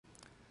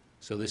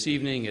So this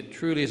evening, it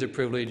truly is a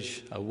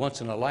privilege, a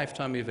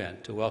once-in-a-lifetime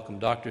event, to welcome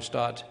Dr.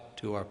 Stott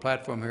to our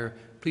platform here.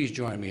 Please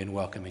join me in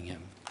welcoming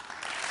him.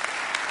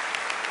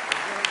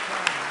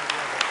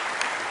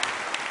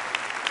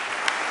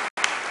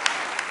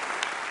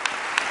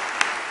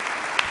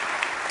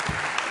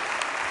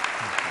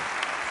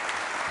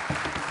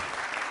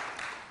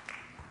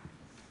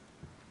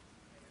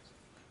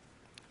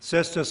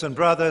 Sisters and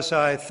brothers,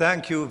 I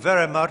thank you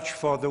very much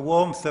for the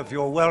warmth of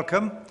your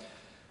welcome.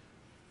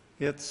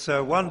 It's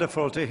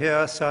wonderful to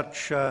hear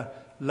such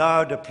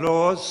loud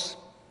applause.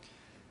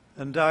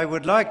 And I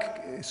would like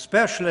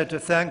especially to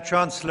thank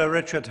Chancellor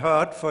Richard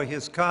Hart for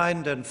his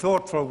kind and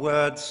thoughtful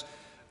words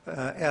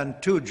and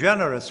too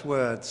generous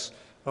words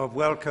of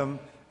welcome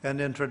and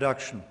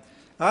introduction.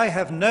 I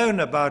have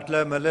known about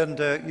Loma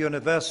Linda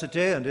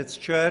University and its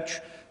church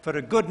for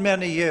a good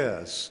many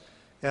years.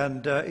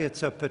 And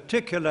it's a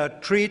particular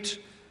treat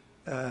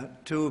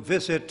to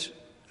visit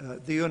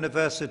the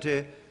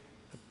university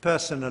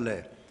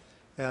personally.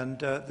 And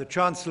the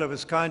Chancellor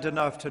was kind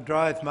enough to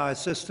drive my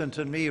assistant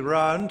and me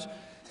round,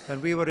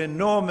 and we were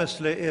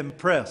enormously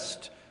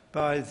impressed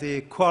by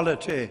the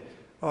quality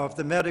of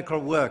the medical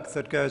work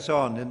that goes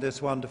on in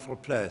this wonderful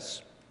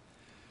place.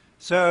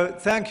 So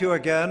thank you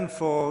again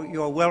for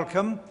your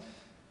welcome.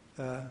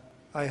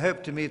 I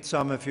hope to meet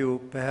some of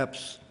you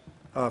perhaps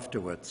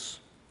afterwards.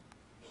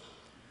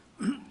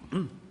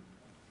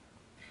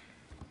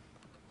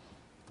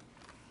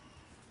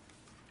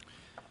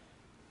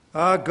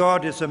 Our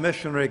God is a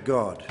missionary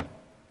God.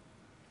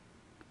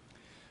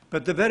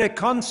 But the very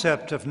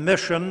concept of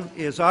mission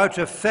is out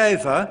of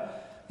favor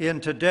in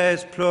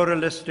today's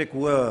pluralistic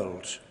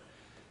world,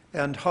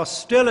 and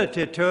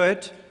hostility to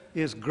it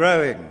is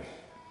growing.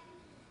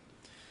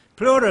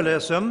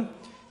 Pluralism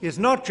is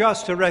not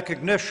just a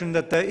recognition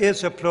that there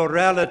is a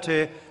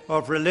plurality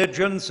of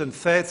religions and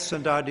faiths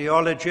and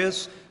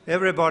ideologies.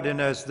 Everybody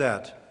knows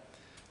that.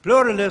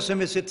 Pluralism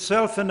is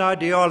itself an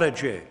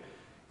ideology.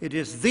 It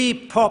is the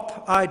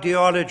pop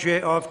ideology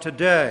of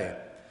today.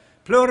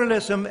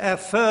 Pluralism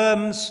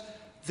affirms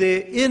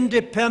the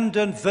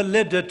independent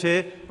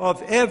validity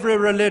of every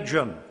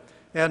religion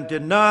and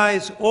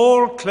denies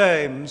all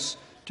claims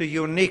to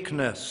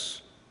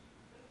uniqueness.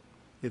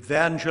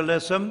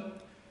 Evangelism,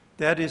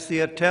 that is the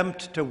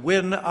attempt to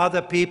win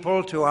other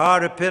people to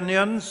our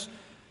opinions,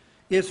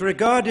 is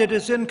regarded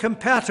as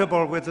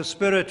incompatible with the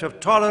spirit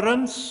of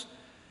tolerance,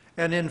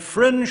 an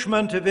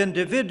infringement of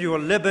individual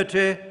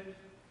liberty,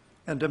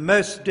 and a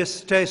most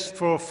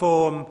distasteful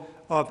form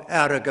of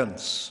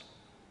arrogance.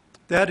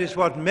 That is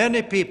what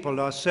many people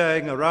are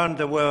saying around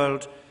the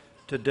world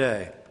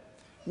today.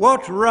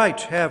 What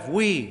right have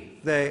we,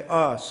 they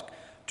ask,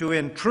 to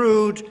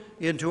intrude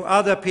into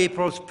other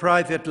people's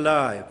private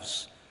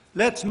lives?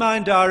 Let's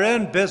mind our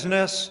own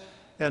business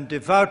and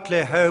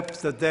devoutly hope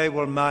that they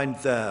will mind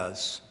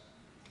theirs.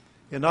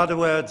 In other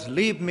words,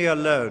 leave me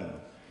alone.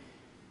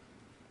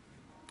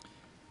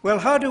 Well,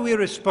 how do we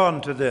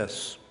respond to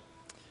this?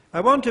 I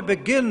want to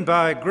begin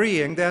by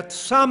agreeing that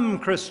some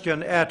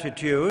Christian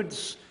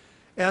attitudes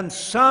and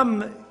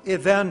some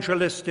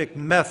evangelistic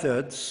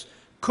methods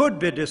could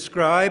be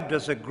described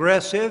as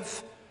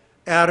aggressive,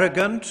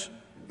 arrogant,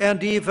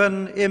 and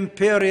even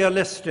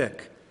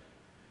imperialistic.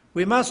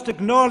 We must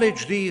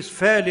acknowledge these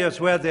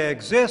failures where they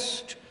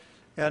exist,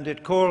 and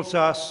it calls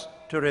us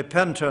to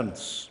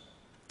repentance.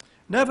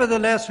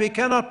 Nevertheless, we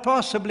cannot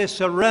possibly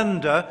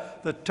surrender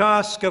the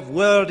task of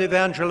world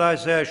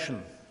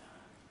evangelization.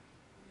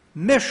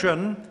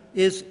 Mission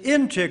is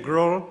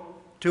integral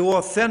to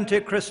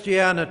authentic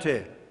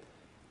Christianity.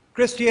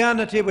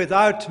 Christianity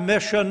without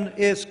mission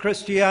is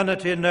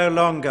Christianity no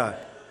longer.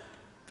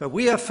 For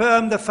we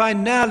affirm the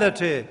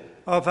finality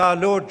of our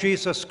Lord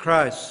Jesus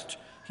Christ.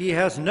 He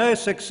has no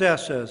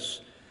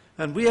successors.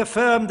 And we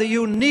affirm the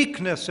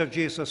uniqueness of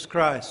Jesus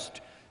Christ.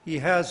 He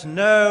has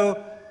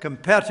no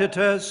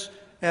competitors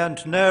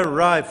and no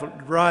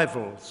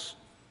rivals.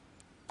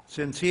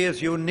 Since he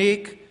is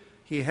unique,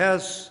 he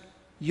has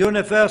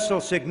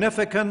universal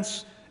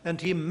significance,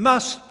 and he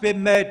must be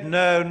made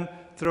known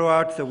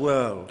throughout the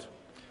world.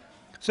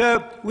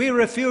 So we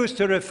refuse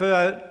to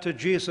refer to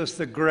Jesus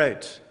the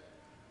Great.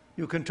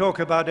 You can talk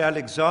about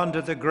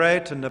Alexander the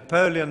Great and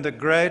Napoleon the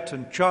Great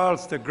and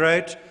Charles the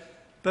Great,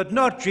 but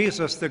not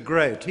Jesus the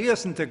Great. He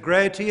isn't the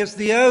great, he is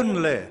the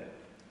only.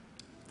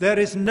 There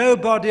is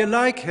nobody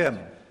like him.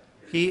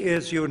 He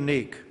is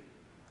unique.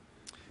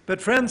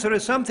 But friends, there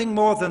is something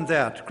more than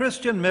that.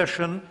 Christian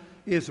mission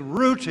is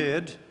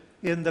rooted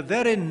in the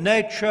very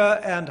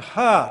nature and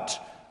heart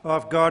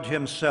of God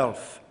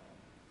himself.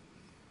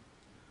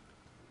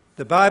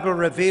 The Bible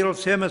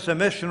reveals him as a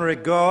missionary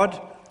God,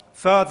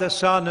 Father,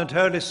 Son, and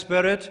Holy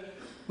Spirit,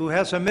 who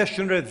has a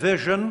missionary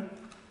vision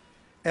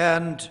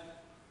and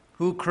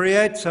who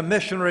creates a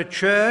missionary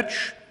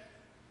church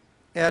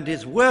and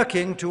is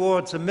working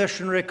towards a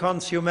missionary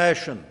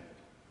consummation.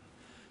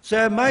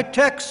 So my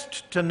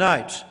text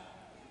tonight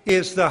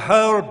is the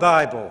whole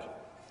Bible.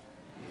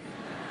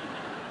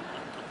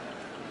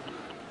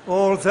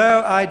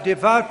 Although I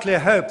devoutly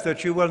hope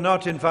that you will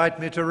not invite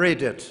me to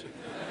read it.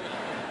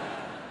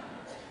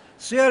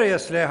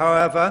 Seriously,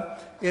 however,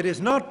 it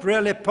is not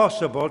really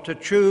possible to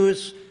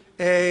choose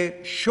a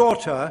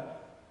shorter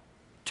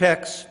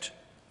text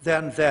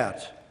than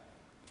that,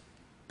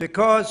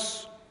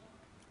 because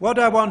what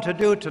I want to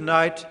do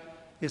tonight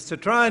is to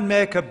try and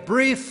make a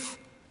brief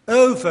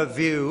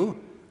overview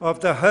of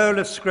the whole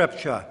of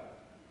Scripture,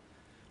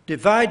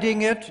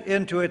 dividing it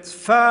into its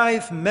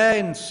 5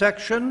 main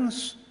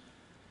sections.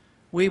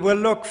 We will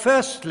look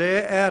firstly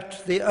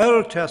at the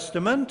Old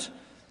Testament,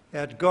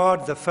 at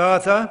God the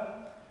Father,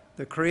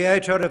 the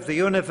creator of the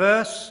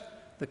universe,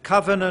 the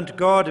covenant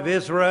God of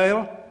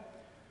Israel.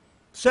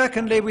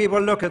 Secondly, we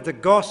will look at the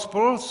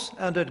Gospels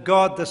and at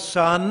God the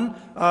Son,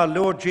 our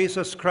Lord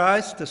Jesus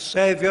Christ, the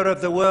Savior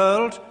of the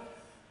world.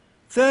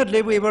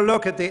 Thirdly, we will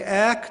look at the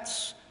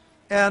Acts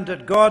and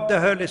at God the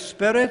Holy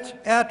Spirit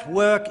at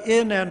work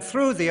in and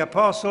through the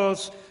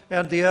apostles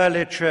and the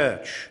early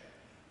church.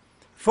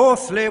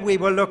 Fourthly, we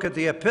will look at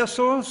the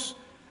epistles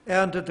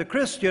and at the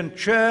Christian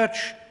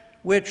church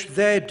which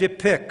they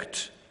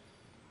depict.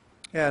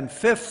 And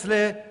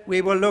fifthly,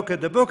 we will look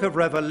at the book of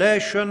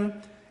Revelation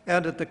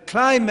and at the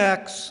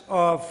climax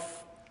of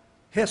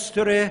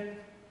history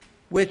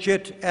which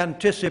it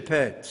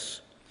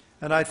anticipates.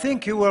 And I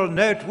think you will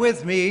note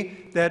with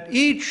me that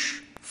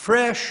each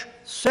fresh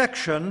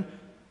section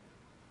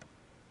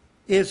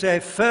is a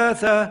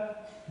further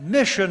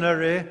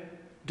missionary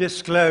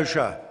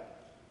disclosure.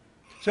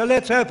 So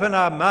let's open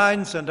our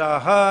minds and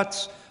our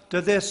hearts to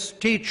this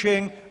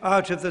teaching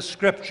out of the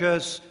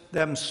Scriptures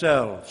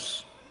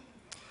themselves.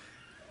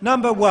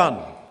 Number 1,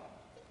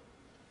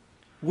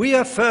 we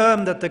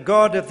affirm that the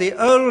God of the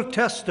Old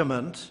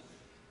Testament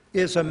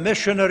is a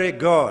missionary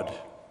God.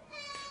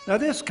 Now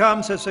this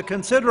comes as a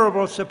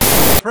considerable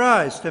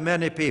surprise to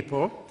many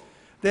people.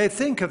 They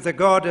think of the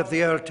God of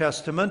the Old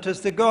Testament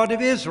as the God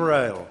of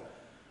Israel,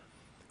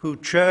 who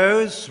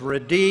chose,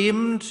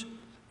 redeemed,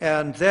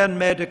 and then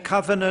made a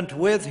covenant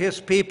with his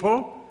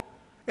people.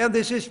 And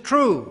this is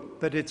true,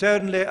 but it's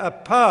only a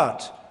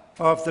part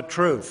of the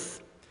truth.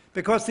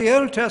 Because the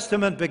Old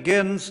Testament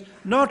begins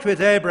not with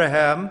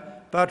Abraham,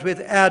 but with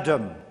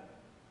Adam.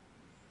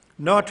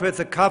 Not with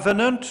the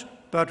covenant,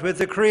 but with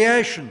the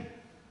creation.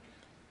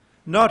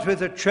 Not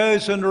with a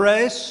chosen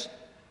race,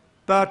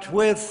 but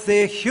with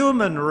the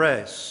human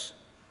race.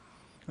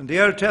 And the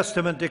Old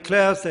Testament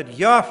declares that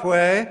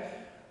Yahweh,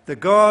 the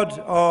God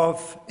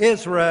of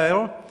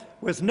Israel,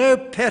 was no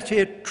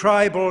petty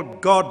tribal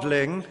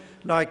godling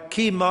like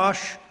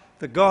Chemosh,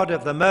 the god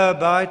of the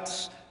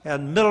Moabites,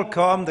 and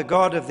Milcom, the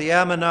god of the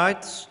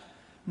Ammonites.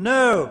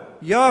 No,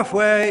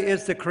 Yahweh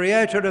is the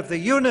creator of the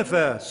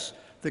universe,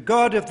 the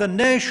God of the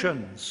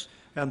nations,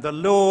 and the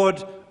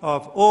Lord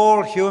of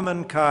all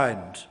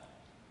humankind.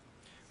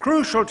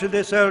 Crucial to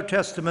this Old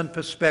Testament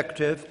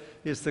perspective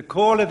is the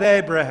call of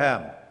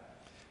Abraham,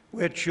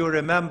 which you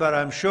remember,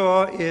 I'm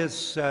sure,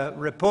 is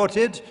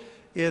reported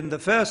in the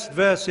first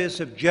verses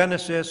of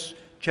Genesis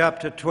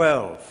chapter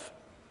 12.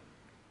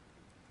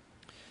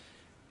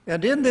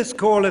 And in this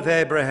call of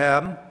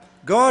Abraham,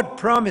 God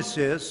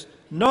promises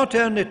not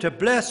only to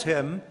bless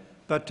him,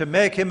 but to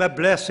make him a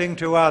blessing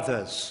to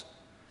others.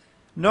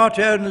 Not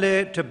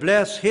only to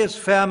bless his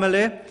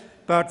family,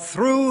 but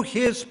through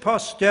his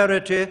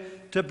posterity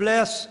to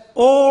bless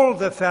all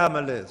the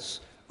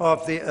families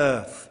of the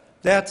earth.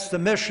 That's the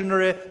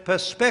missionary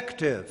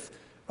perspective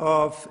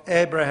of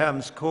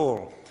Abraham's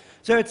call.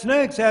 So it's no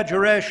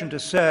exaggeration to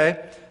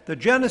say that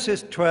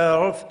Genesis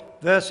 12,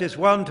 verses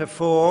 1 to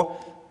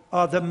 4,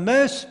 are the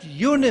most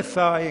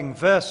unifying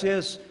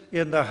verses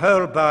in the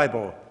whole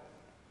Bible.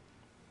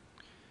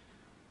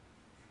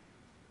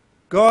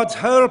 God's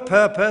whole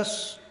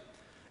purpose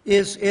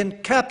is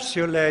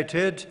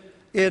encapsulated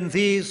in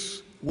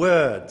these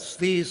words,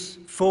 these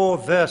 4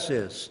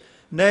 verses,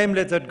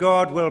 namely that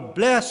God will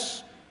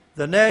bless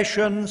the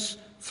nations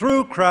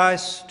through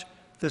Christ,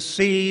 the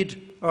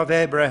seed of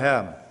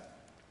Abraham.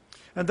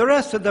 And the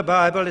rest of the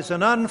Bible is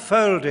an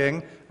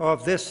unfolding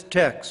of this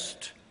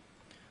text.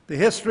 The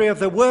history of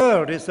the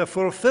world is the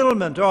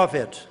fulfillment of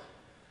it.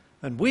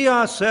 And we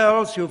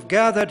ourselves who've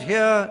gathered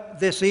here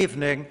this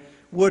evening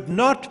would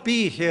not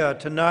be here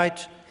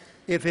tonight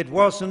if it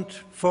wasn't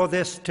for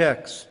this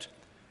text.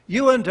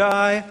 You and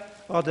I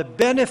are the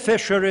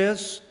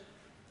beneficiaries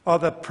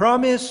of a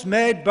promise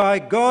made by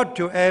God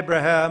to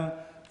Abraham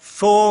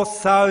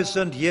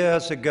 4,000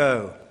 years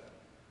ago,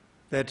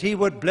 that he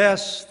would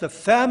bless the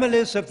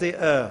families of the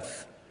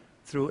earth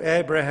through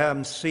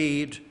Abraham's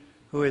seed,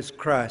 who is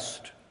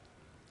Christ.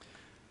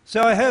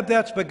 So I hope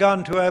that's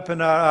begun to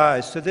open our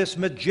eyes to this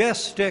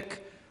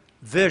majestic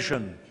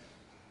vision,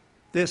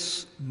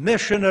 this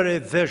missionary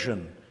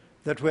vision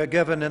that we're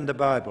given in the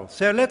Bible.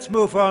 So let's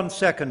move on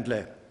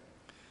secondly.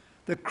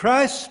 The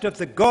Christ of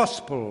the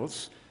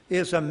Gospels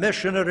is a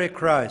missionary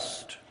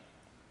Christ.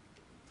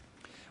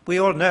 We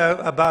all know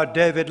about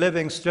David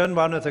Livingstone,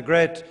 one of the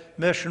great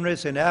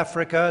missionaries in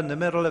Africa in the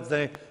middle of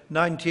the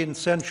 19th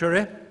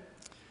century.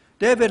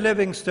 David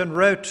Livingstone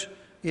wrote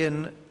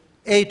in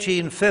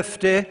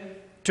 1850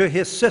 to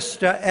his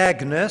sister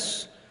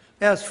Agnes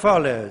as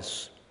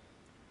follows: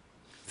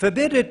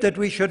 forbid it that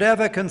we should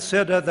ever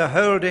consider the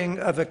holding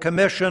of a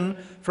commission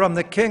from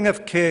the King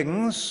of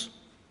Kings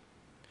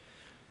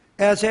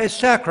as a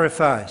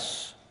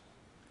sacrifice,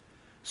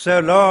 so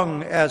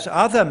long as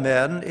other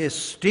men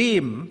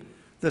esteem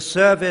the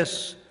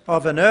service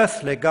of an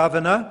earthly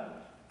governor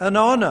an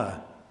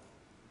honor.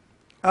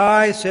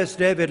 I, says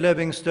David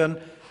Livingstone,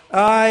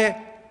 I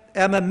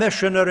am a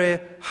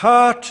missionary,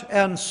 heart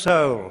and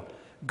soul.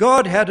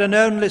 God had an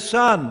only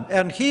son,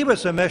 and he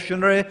was a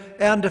missionary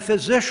and a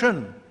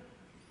physician.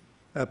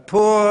 A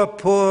poor,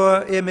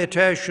 poor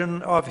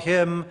imitation of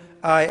him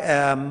I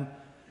am,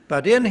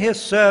 but in his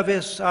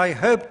service I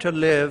hope to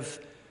live,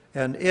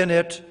 and in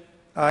it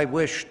I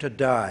wish to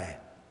die.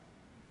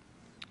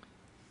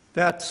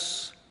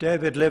 That's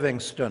David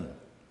Livingstone.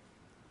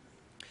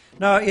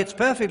 Now, it's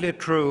perfectly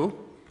true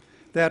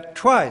that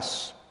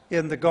twice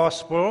in the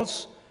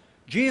Gospels,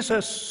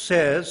 Jesus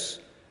says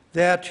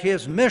that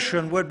his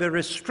mission would be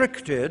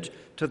restricted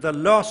to the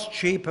lost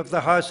sheep of the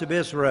house of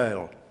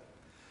Israel.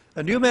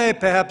 And you may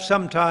perhaps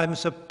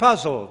sometimes have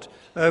puzzled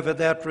over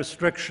that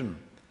restriction.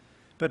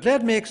 But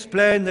let me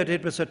explain that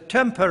it was a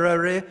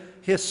temporary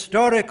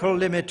historical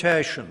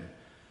limitation.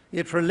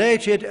 It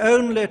related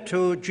only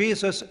to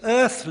Jesus'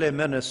 earthly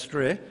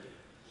ministry,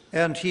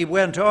 and he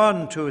went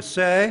on to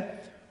say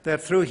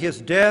that through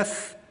his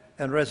death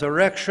and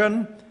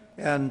resurrection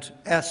and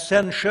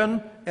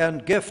ascension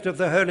and gift of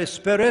the Holy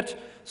Spirit,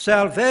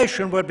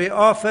 salvation would be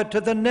offered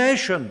to the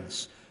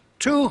nations,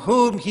 to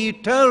whom he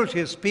told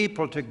his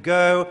people to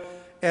go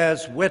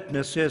as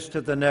witnesses to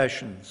the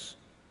nations.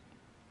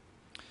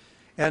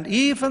 And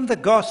even the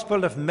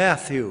Gospel of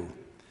Matthew,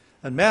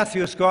 and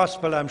Matthew's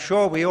Gospel, I'm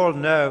sure we all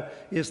know,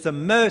 is the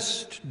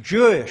most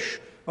Jewish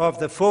of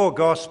the four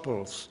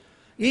Gospels.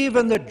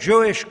 Even the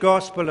Jewish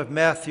Gospel of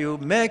Matthew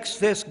makes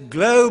this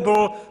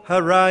global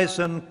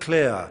horizon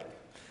clear.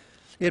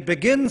 It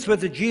begins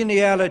with the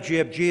genealogy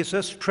of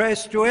Jesus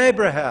traced to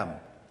Abraham,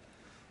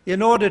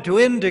 in order to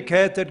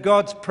indicate that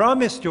God's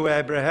promise to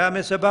Abraham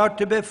is about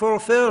to be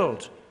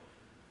fulfilled.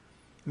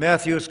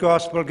 Matthew's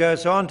Gospel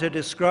goes on to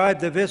describe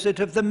the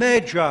visit of the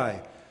Magi,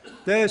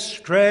 those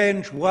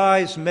strange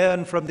wise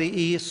men from the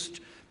East,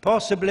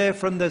 possibly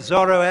from the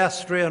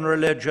Zoroastrian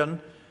religion,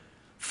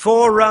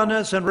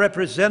 forerunners and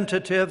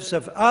representatives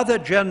of other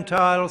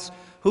Gentiles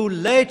who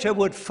later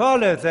would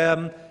follow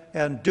them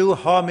and do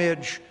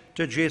homage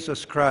to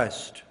Jesus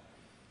Christ.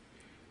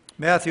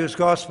 Matthew's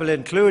Gospel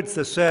includes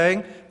the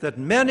saying that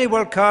many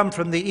will come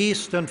from the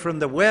east and from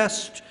the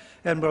west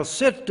and will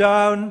sit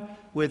down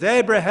with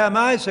Abraham,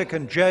 Isaac,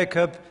 and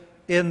Jacob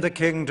in the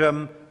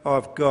kingdom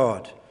of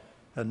God.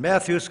 And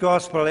Matthew's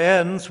Gospel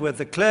ends with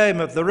the claim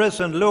of the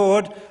risen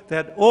Lord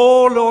that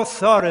all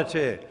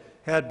authority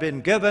had been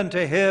given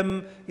to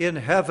him in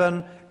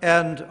heaven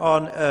and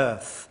on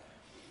earth.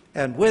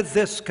 And with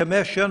this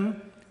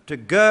commission to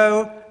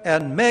go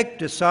and make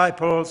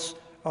disciples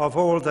of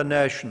all the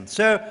nations.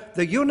 So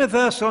the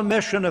universal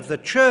mission of the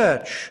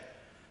church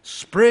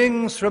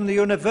springs from the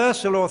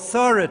universal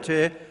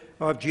authority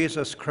of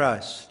Jesus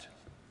Christ.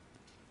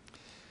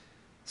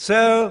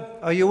 So,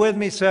 are you with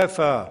me so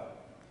far?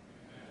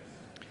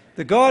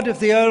 The God of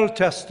the Old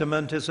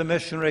Testament is a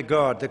missionary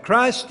God. The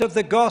Christ of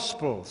the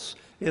Gospels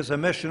is a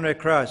missionary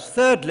Christ.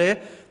 Thirdly,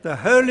 the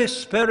Holy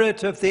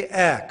Spirit of the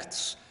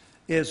Acts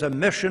is a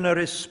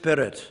missionary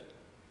spirit.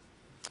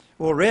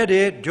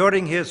 Already,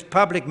 during his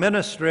public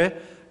ministry,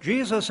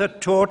 Jesus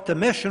had taught the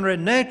missionary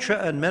nature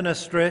and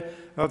ministry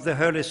of the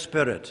Holy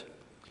Spirit.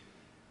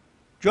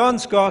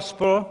 John's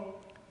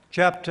Gospel,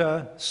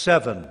 chapter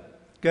 7,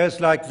 goes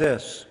like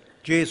this.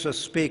 Jesus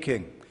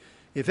speaking,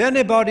 "If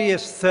anybody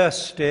is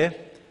thirsty,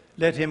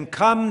 let him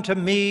come to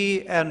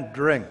me and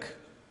drink.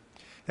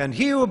 And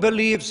he who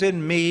believes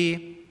in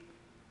me,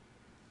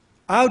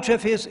 out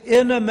of his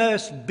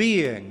innermost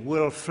being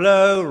will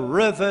flow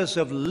rivers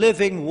of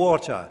living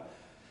water."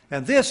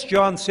 And this,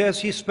 John says,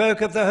 he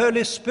spoke of the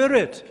Holy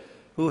Spirit,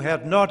 who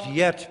had not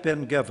yet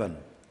been given.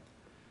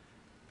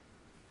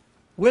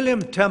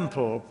 William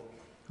Temple,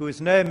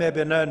 whose name may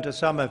be known to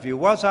some of you,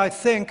 was, I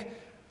think,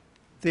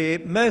 the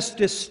most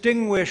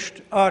distinguished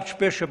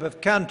Archbishop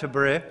of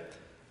Canterbury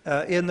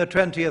in the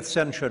 20th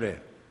century.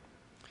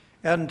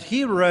 And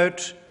he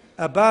wrote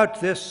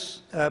about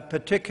this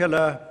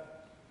particular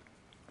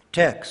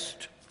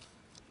text.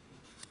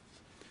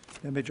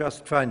 Let me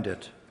just find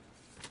it.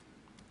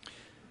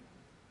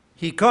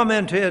 He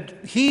commented,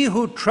 "He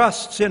who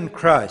trusts in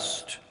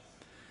Christ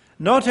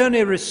not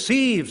only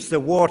receives the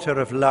water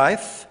of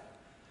life,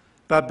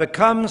 but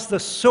becomes the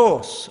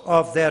source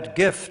of that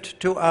gift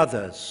to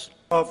others."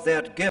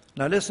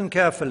 Now listen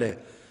carefully.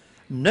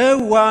 No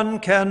one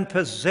can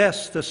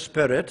possess the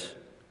Spirit,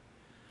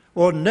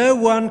 or no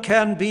one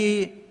can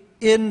be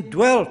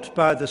indwelt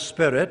by the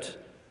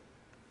Spirit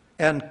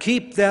and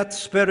keep that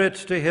Spirit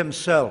to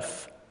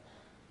himself.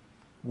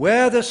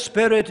 Where the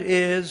Spirit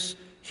is,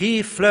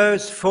 he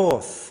flows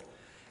forth,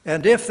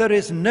 and if there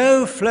is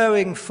no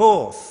flowing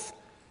forth,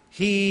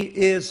 he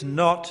is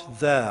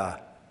not there.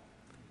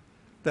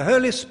 The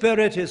Holy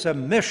Spirit is a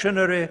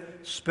missionary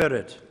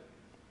spirit.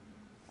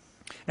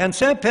 And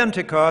so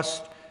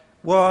Pentecost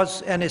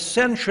was an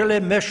essentially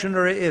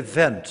missionary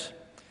event,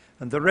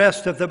 and the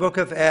rest of the book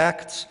of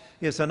Acts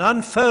is an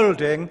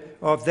unfolding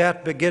of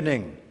that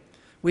beginning.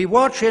 We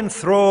watch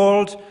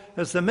enthralled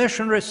as the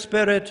missionary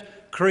spirit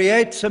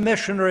creates a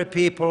missionary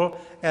people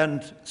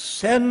and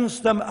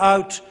sends them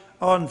out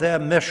on their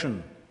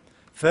mission.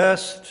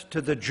 First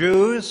to the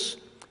Jews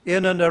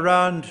in and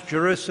around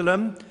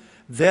Jerusalem,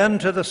 then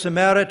to the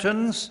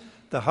Samaritans,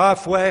 the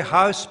halfway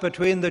house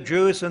between the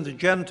Jews and the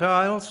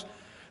Gentiles,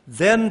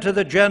 then to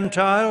the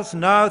Gentiles,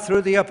 now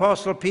through the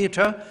Apostle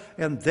Peter,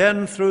 and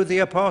then through the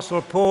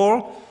Apostle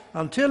Paul,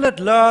 until at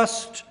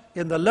last,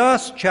 in the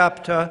last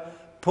chapter,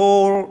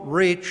 Paul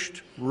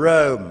reached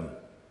Rome,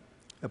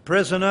 a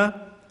prisoner,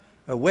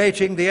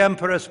 awaiting the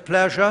emperor's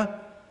pleasure,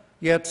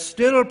 yet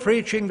still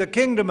preaching the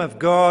kingdom of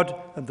God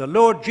and the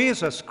Lord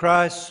Jesus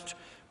Christ,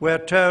 we're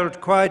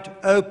told, quite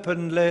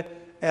openly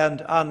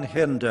and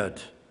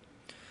unhindered.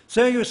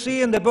 So you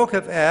see, in the book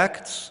of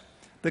Acts,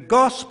 the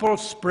gospel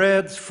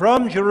spreads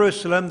from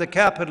Jerusalem, the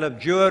capital of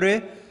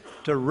Jewry,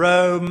 to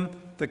Rome,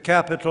 the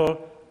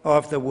capital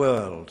of the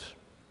world.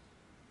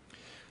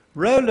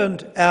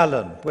 Roland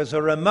Allen was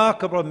a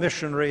remarkable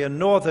missionary in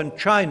northern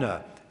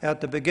China at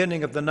the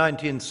beginning of the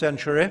 19th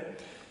century,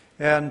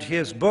 and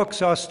his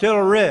books are still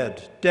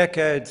read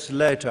decades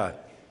later.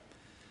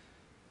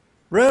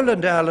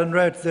 Roland Allen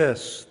wrote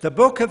this: "The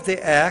book of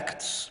the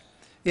Acts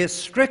is,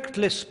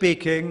 strictly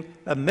speaking,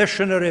 a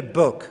missionary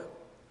book.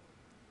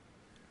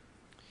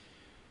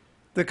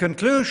 The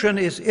conclusion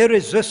is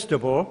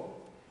irresistible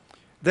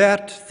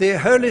that the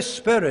Holy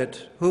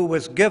Spirit, who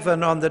was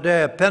given on the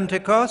day of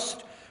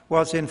Pentecost,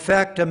 was in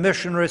fact a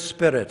missionary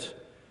spirit.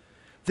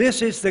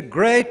 This is the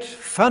great,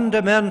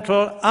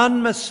 fundamental,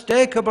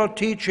 unmistakable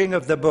teaching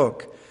of the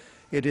book.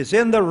 It is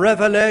in the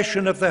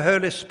revelation of the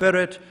Holy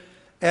Spirit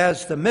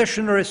as the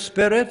missionary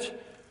spirit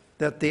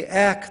that the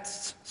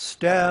Acts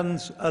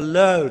stands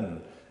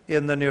alone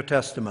in the New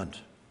Testament."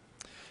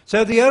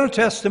 So the Old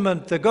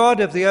Testament, the God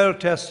of the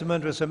Old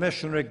Testament was a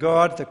missionary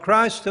God, the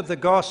Christ of the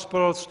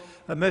Gospels,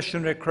 a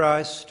missionary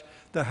Christ,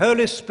 the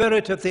Holy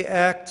Spirit of the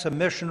Acts, a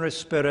missionary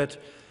spirit,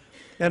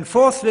 and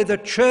fourthly, the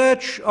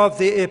church of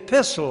the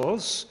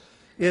epistles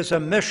is a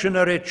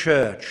missionary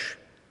church.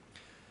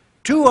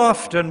 Too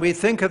often we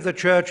think of the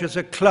church as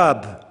a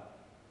club,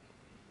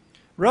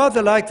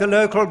 rather like the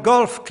local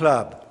golf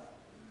club,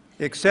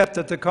 except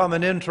that the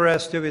common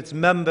interest of its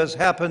members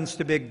happens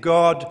to be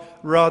God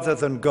rather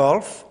than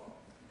golf.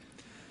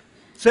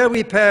 So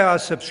we pay our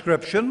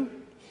subscription,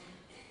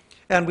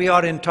 and we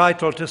are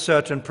entitled to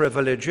certain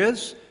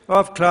privileges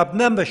of club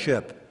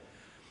membership.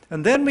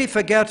 And then we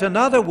forget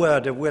another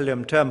word of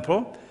William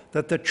Temple,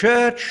 that the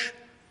church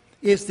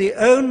is the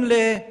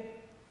only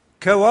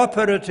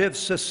cooperative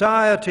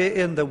society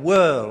in the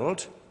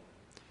world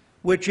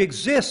which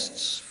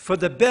exists for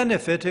the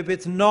benefit of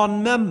its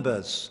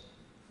non-members.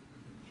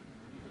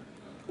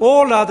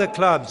 All other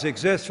clubs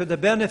exist for the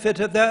benefit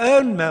of their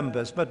own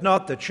members, but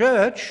not the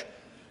church.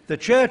 The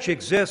church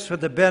exists for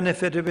the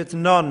benefit of its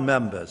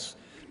non-members.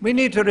 We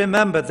need to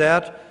remember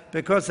that,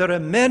 because there are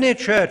many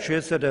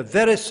churches that are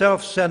very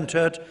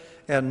self-centered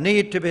and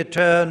need to be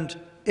turned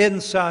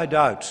inside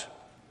out.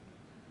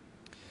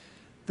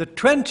 The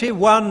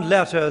 21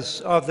 letters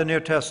of the New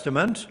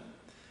Testament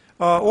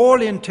are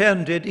all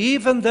intended,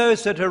 even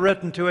those that are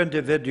written to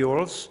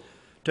individuals,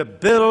 to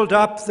build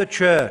up the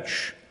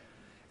church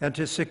and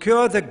to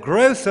secure the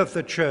growth of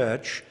the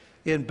church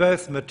in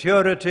both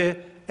maturity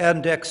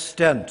and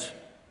extent.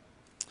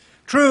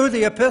 True,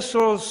 the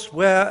epistles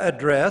were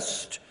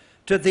addressed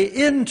to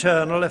the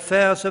internal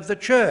affairs of the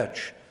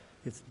church,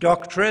 its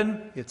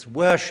doctrine, its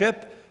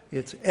worship,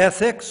 its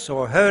ethics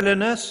or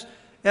holiness,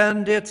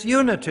 and its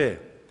unity.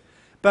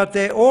 But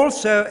they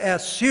also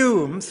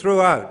assume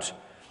throughout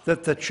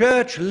that the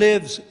church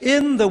lives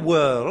in the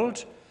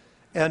world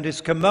and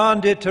is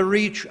commanded to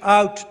reach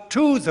out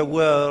to the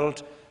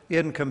world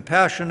in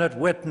compassionate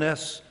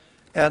witness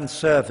and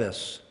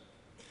service.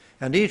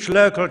 And each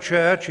local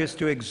church is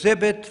to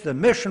exhibit the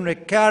missionary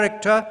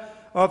character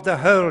of the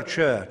whole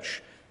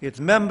church. Its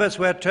members,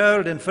 we're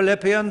told in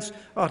Philippians,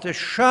 are to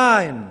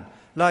shine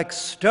like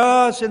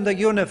stars in the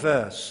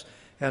universe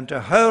and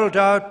to hold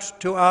out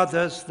to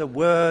others the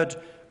word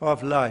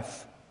of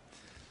life.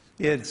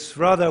 It's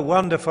rather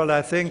wonderful,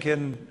 I think,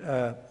 in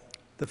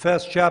the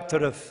first chapter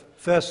of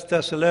 1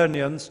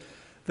 Thessalonians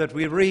that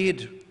we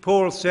read,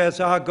 Paul says,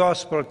 "Our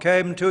gospel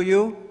came to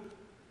you,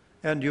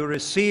 and you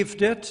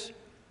received it,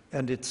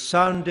 and it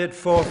sounded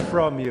forth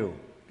from you."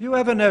 You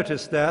ever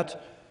noticed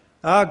that?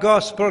 Our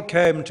gospel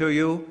came to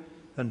you,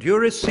 and you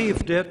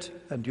received it,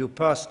 and you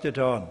passed it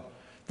on.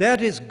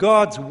 That is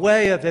God's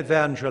way of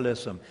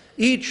evangelism.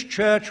 Each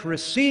church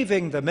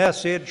receiving the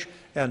message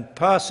and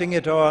passing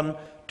it on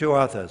to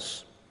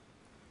others.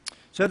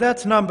 So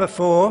that's number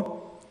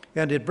 4,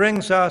 and it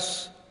brings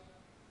us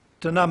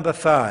to number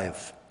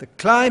 5. The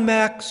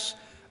climax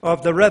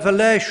of the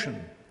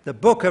Revelation, the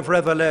book of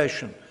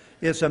Revelation,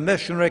 is a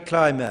missionary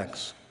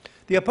climax.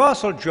 The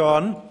Apostle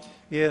John,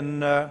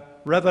 in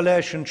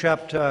Revelation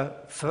chapter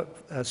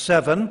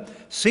 7,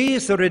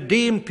 sees the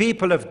redeemed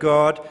people of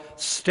God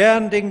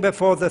standing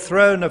before the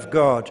throne of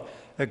God,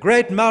 a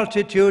great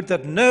multitude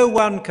that no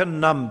one can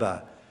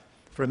number,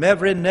 from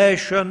every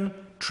nation,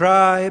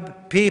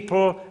 tribe,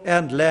 people,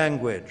 and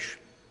language.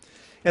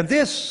 And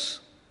this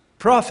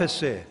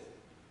prophecy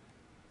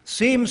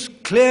seems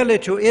clearly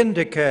to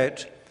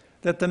indicate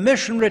that the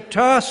missionary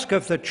task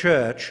of the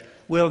church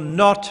will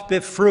not be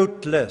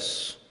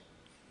fruitless.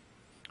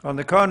 On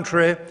the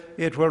contrary,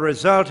 it will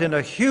result in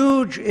a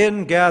huge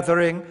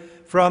ingathering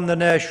from the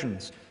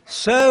nations,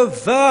 so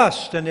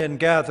vast an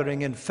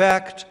ingathering, in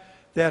fact,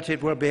 that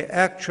it will be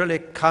actually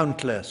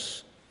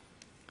countless.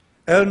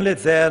 Only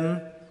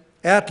then,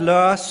 at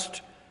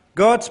last,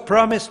 God's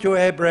promise to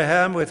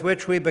Abraham, with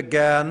which we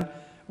began,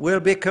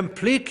 will be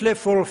completely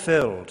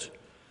fulfilled.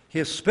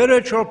 His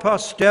spiritual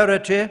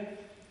posterity,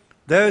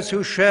 those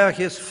who share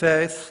his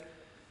faith,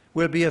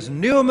 will be as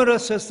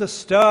numerous as the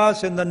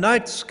stars in the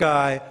night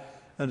sky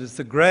and as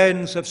the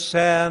grains of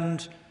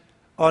sand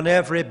on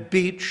every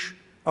beach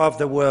of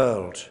the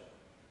world.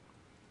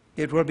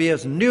 It will be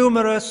as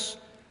numerous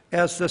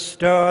as the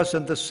stars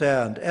and the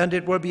sand, and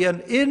it will be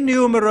an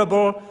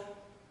innumerable,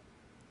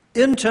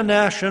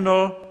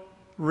 international,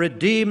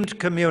 redeemed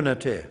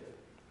community,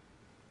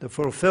 the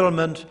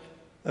fulfillment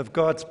of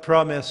God's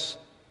promise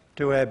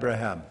to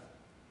Abraham.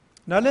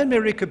 Now let me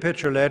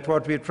recapitulate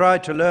what we've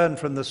tried to learn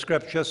from the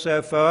Scripture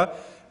so far,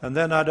 and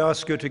then I'd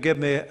ask you to give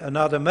me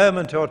another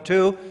moment or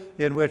two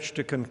in which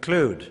to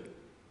conclude.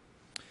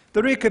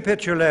 The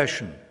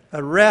recapitulation,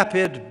 a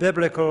rapid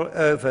biblical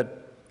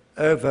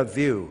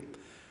overview.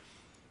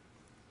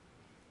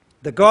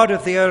 The God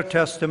of the Old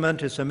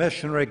Testament is a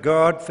missionary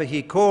God, for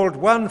he called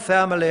one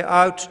family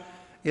out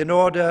in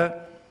order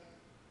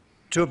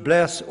to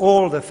bless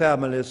all the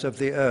families of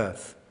the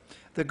earth.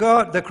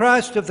 The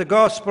Christ of the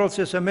Gospels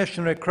is a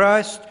missionary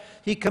Christ.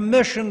 He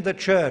commissioned the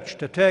church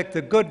to take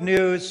the good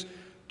news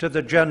to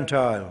the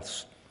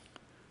Gentiles.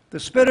 The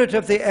Spirit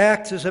of the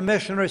Acts is a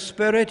missionary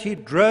spirit. He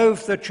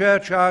drove the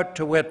church out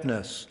to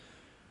witness.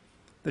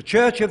 The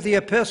Church of the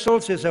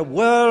Epistles is a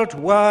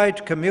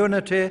worldwide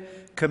community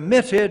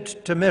committed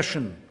to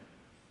mission.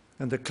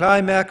 And the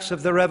climax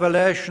of the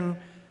Revelation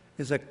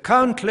is a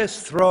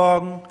countless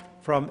throng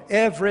from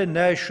every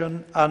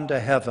nation under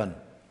heaven.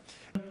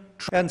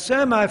 And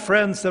so, my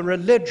friends, the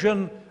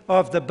religion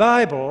of the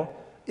Bible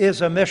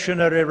is a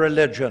missionary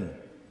religion.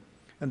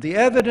 And the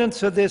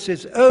evidence of this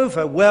is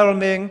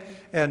overwhelming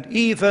and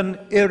even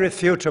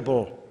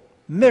irrefutable.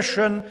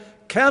 Mission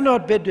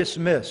cannot be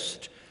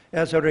dismissed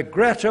as a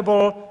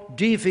regrettable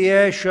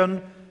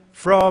deviation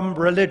from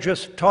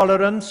religious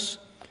tolerance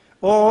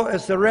or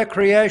as the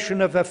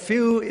recreation of a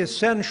few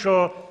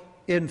essential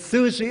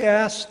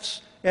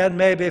enthusiasts and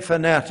maybe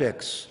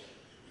fanatics.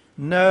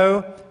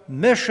 No,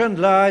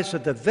 mission lies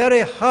at the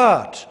very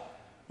heart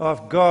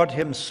of God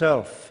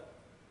himself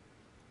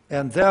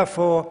and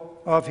therefore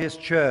of his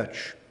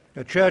church.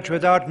 A church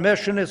without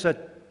mission is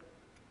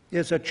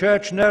a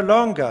church no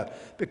longer,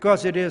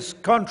 because it is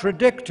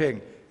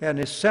contradicting an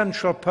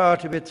essential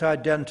part of its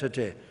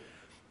identity.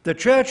 The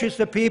church is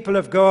the people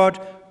of God,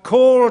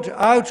 called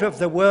out of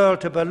the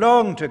world to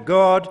belong to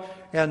God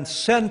and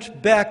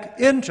sent back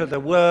into the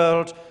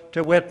world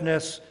to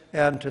witness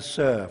and to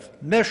serve.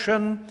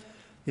 Mission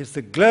is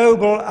the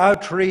global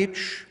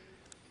outreach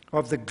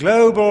of the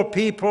global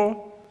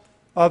people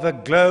of a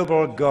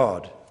global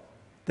God.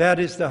 That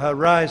is the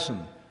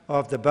horizon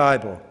of the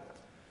Bible.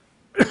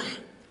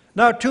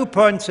 Now, 2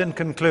 points in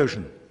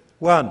conclusion.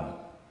 One,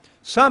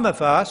 some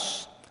of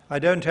us, I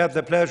don't have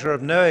the pleasure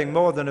of knowing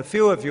more than a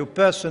few of you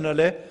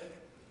personally,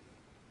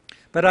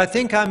 but I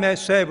think I may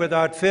say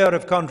without fear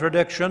of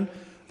contradiction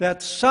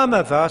that some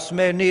of us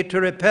may need to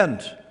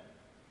repent.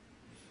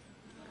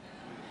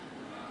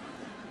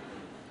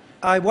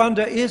 I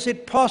wonder, is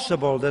it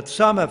possible that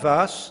some of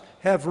us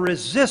have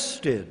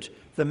resisted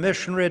the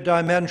missionary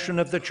dimension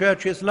of the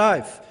church's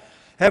life?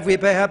 Have we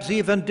perhaps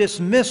even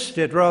dismissed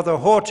it rather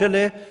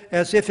haughtily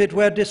as if it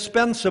were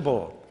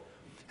dispensable?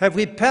 Have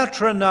we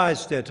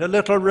patronized it a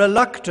little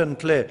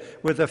reluctantly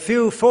with a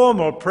few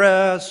formal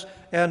prayers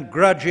and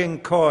grudging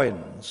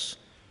coins?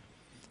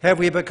 Have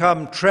we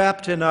become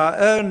trapped in our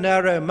own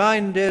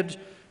narrow-minded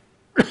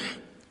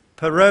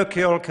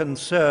parochial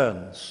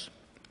concerns?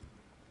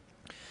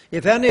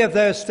 If any of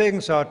those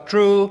things are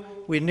true,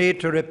 we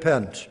need to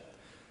repent.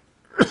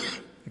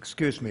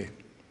 Excuse me.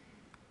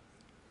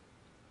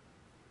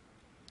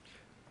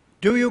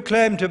 Do you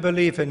claim to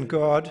believe in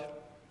God?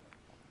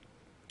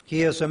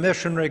 He is a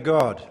missionary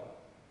God.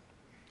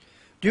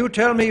 Do you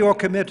tell me you're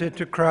committed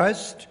to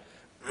Christ?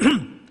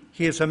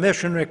 He is a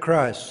missionary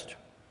Christ.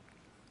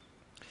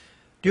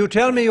 Do you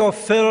tell me you're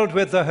filled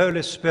with the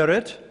Holy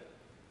Spirit?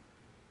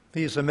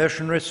 He's a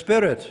missionary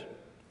spirit.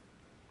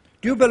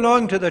 Do you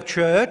belong to the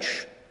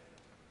church?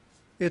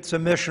 It's a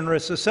missionary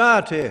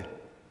society.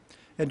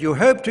 And you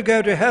hope to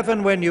go to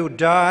heaven when you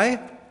die?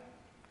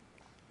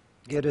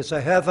 It is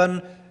a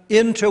heaven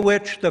into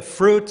which the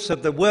fruits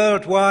of the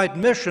worldwide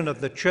mission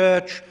of the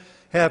church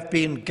have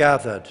been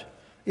gathered.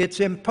 It's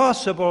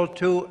impossible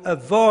to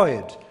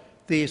avoid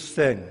these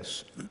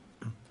things.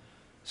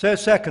 So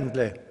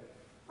secondly,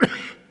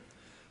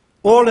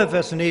 All of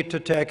us need to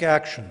take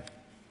action.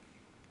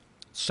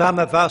 Some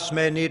of us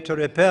may need to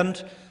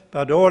repent,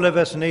 but all of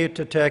us need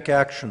to take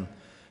action.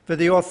 For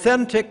the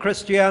authentic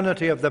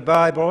Christianity of the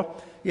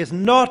Bible is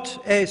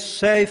not a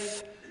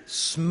safe,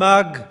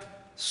 smug,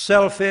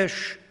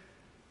 selfish,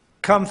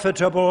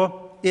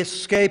 comfortable,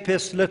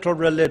 escapist little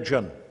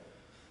religion.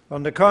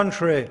 On the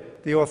contrary,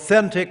 the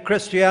authentic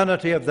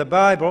Christianity of the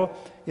Bible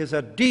is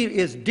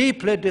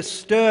deeply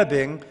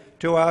disturbing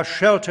to our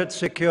sheltered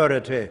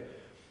security.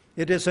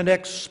 It is an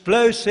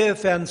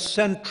explosive and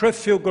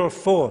centrifugal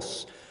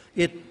force.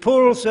 It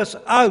pulls us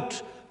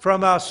out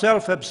from our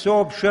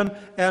self-absorption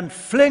and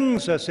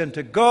flings us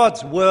into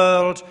God's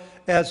world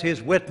as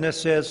his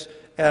witnesses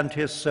and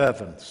his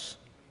servants.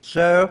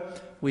 So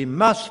we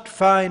must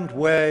find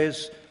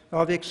ways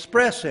of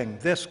expressing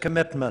this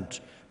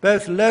commitment,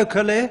 both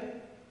locally,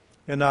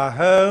 in our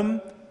home,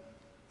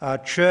 our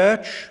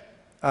church,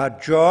 our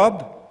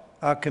job,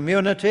 our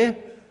community,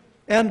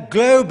 and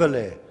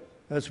globally,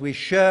 as we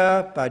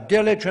share by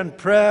diligent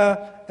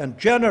prayer and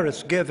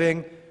generous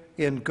giving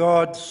in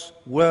God's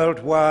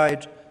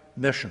worldwide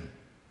mission.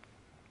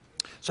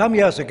 Some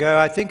years ago,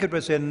 I think it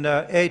was in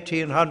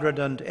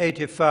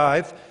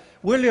 1885,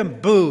 William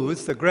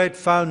Booth, the great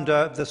founder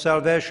of the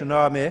Salvation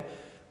Army,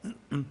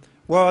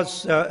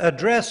 was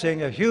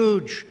addressing a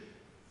huge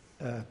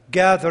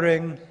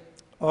gathering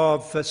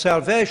of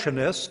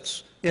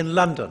Salvationists in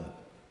London.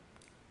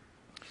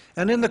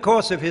 And in the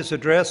course of his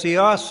address, he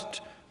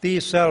asked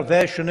these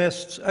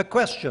Salvationists a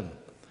question.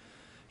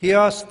 He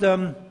asked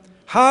them,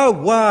 how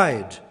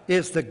wide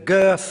is the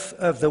girth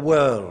of the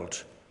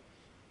world?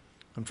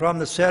 And from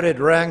the serried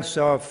ranks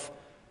of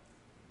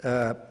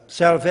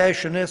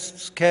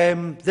Salvationists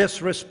came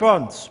this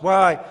response: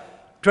 why,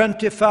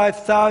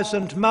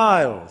 25,000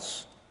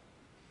 miles.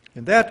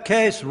 In that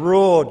case,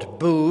 roared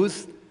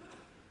Booth,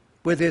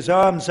 with his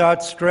arms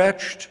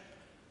outstretched,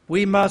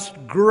 we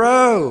must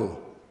grow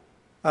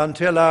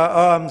until our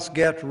arms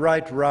get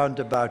right round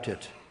about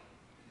it.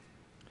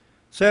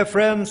 So,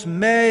 friends,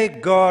 may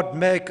God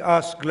make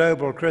us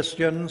global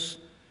Christians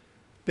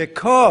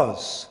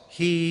because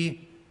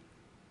he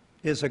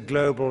is a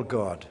global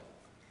God.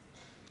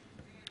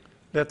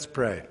 Let's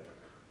pray.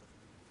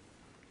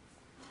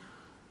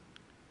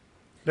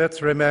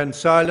 Let's remain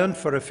silent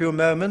for a few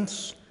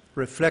moments,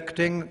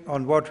 reflecting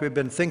on what we've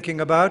been thinking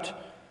about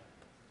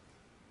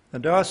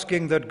and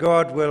asking that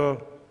God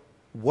will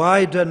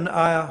widen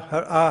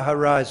our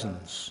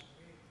horizons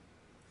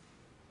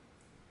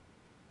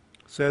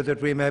so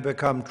that we may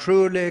become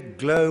truly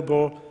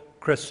global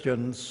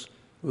Christians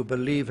who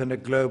believe in a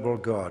global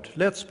God.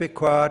 Let's be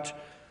quiet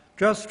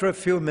just for a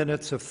few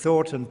minutes of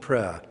thought and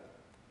prayer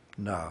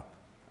now.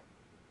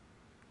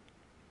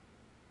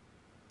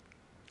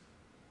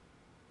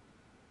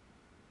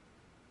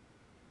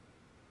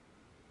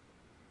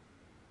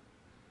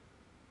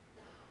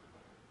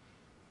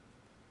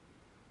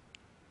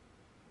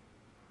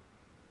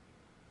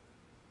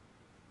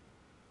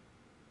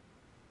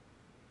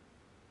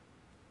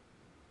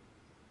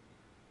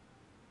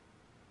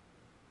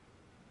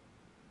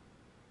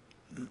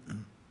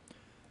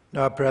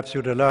 Now perhaps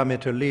you'd allow me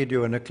to lead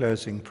you in a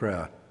closing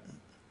prayer.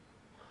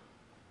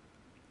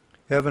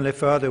 Heavenly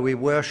Father, we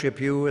worship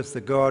you as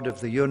the God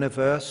of the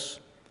universe,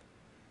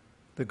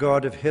 the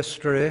God of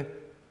history,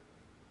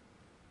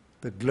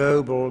 the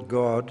global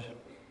God.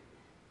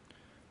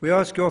 We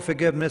ask your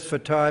forgiveness for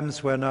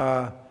times when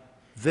our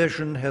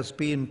vision has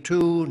been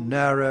too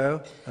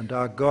narrow and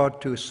our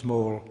God too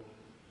small.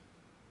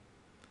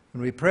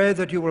 And we pray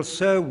that you will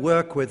so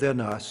work within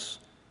us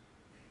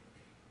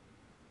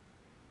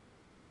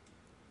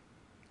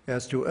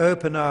as to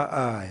open our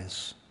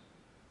eyes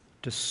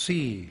to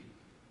see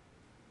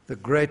the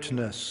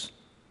greatness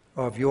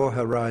of your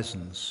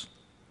horizons.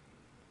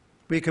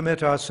 We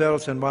commit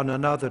ourselves and one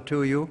another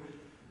to you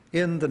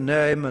in the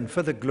name and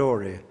for the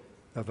glory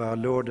of our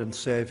Lord and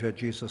Savior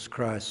Jesus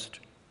Christ.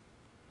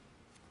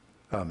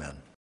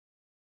 Amen.